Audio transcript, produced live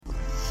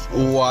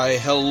Why,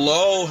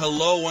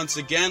 hello once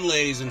again,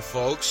 ladies and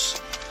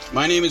folks.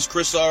 My name is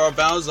Chris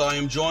Arabauza. I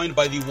am joined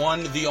by the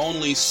one, the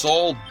only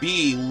Saul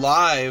B,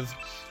 live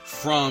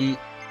from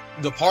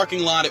the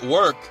parking lot at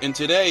work. And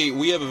today,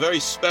 we have a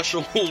very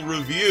special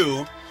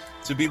review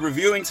to be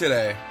reviewing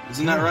today.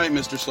 Isn't that right,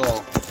 Mr.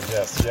 Saul?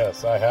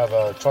 Yes. I have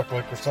a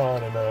chocolate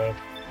croissant and a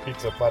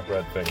pizza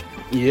flatbread thing.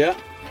 Yeah.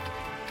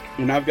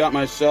 And I've got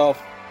myself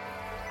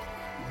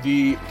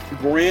the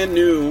brand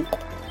new,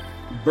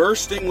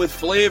 bursting with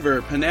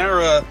flavor,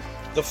 Panera,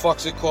 the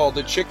fuck's it called?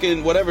 The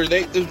chicken, whatever.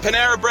 The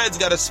Panera Bread's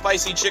got a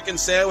spicy chicken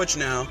sandwich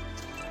now.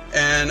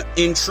 And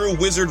in true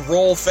wizard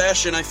roll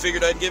fashion, I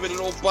figured I'd give it an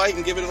old bite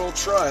and give it an old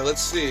try.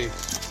 Let's see.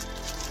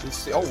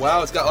 Oh,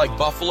 wow, it's got like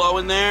buffalo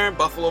in there.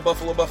 Buffalo.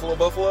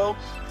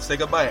 Let's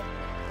take a bite.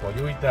 While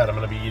you eat that, I'm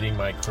going to be eating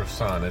my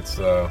croissant. It's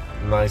a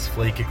nice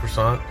flaky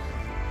croissant.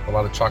 A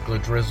lot of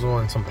chocolate drizzle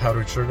and some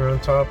powdered sugar on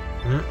top.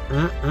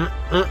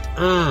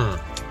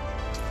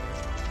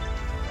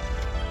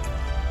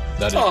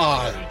 That is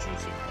very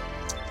juicy.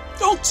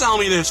 Don't tell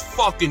me there's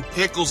fucking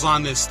pickles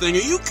on this thing. Are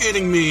you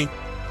kidding me?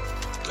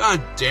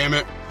 God damn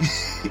it.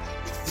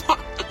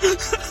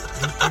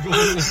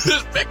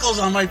 There's pickles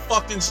on my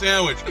fucking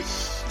sandwich.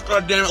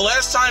 God damn it.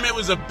 Last time it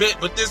was a bit,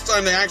 but this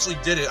time they actually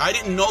did it. I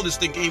didn't know this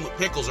thing came with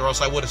pickles, or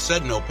else I would have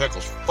said no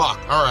pickles. Fuck.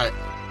 Alright.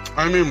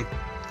 I mean,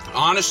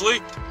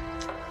 honestly,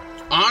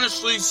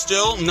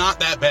 still not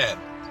that bad.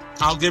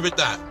 I'll give it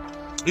that.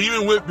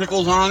 Even with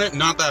pickles on it,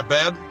 not that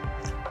bad.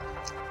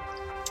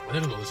 I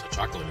didn't know there's a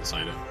chocolate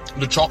inside it.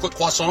 The chocolate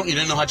croissant? You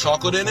didn't know had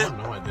chocolate in it?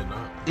 No, I did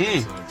not. So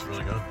it's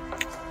really good.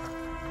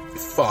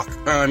 Fuck.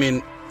 I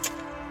mean,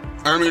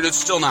 it's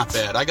still not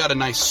bad. I got a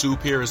nice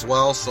soup here as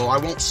well, so I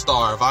won't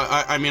starve.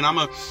 I mean, I'm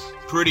a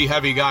pretty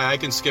heavy guy. I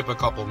can skip a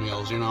couple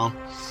meals, you know?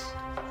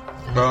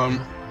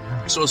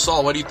 So,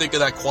 Saul, what do you think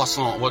of that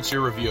croissant? What's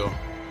your review?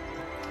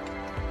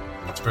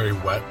 It's very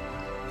wet.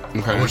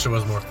 Okay. I wish it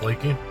was more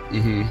flaky.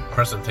 Mm-hmm.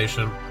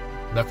 Presentation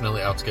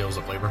definitely outscales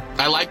the flavor.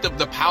 I like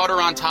the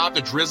powder on top,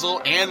 the drizzle,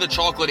 and the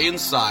chocolate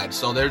inside.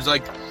 So there's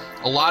like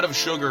a lot of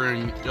sugar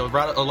and a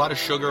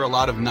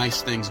lot of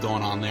nice things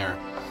going on there.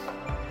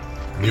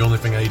 The only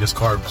thing I eat is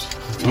carbs.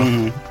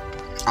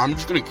 Mm-hmm. I'm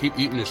just gonna keep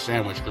eating this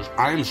sandwich because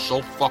I am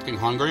so fucking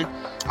hungry.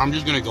 I'm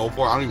just gonna go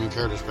for it. I don't even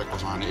care there's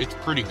pickles on it. It's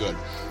pretty good.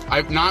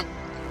 I've not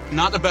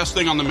the best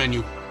thing on the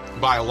menu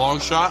by a long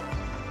shot.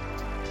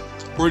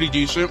 Pretty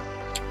decent.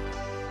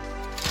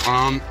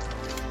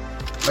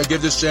 I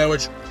give this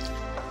sandwich,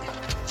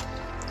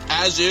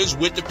 as is,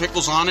 with the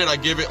pickles on it, I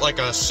give it like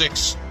a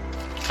 6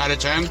 out of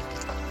 10.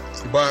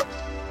 But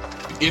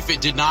if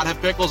it did not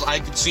have pickles, I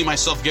could see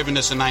myself giving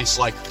this a nice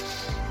 8.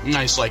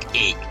 Nice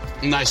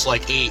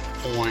 8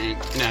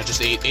 point,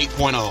 just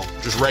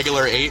 8.0. Just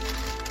regular 8.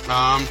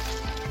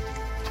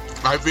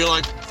 I feel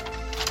like,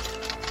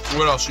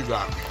 what else you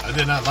got? I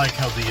did not like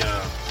how the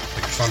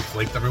croissant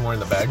flaked everywhere in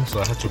the bag, so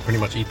I had to pretty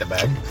much eat the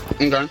bag.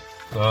 Okay.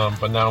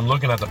 But now I'm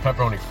looking at the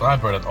pepperoni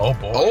flatbread, and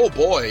oh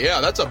boy, yeah,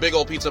 that's a big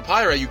old pizza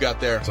pie you got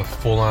there. It's a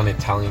full-on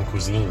Italian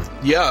cuisine.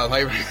 Yeah,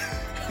 like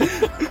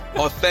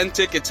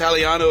authentic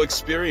Italiano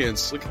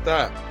experience. Look at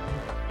that.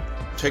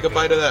 Take a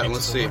bite of that.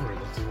 Let's see.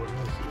 Let's see what it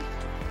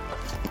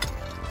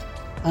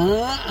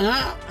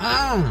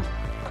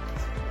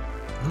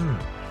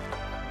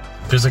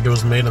is. Feels like it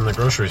was made in the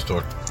grocery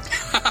store.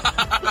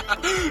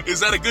 Is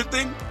that a good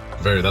thing?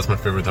 Very. That's my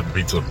favorite type of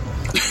pizza.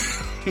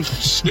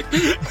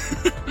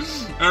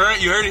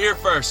 Alright, you heard it here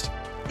first.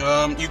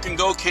 You can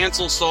go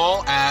cancel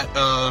Saul at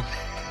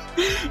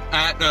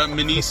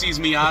Menisi's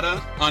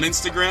Miata on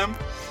Instagram.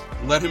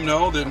 Let him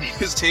know that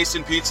his taste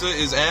in pizza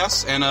is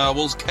ass, and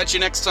we'll catch you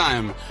next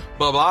time.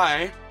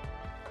 Bye-bye.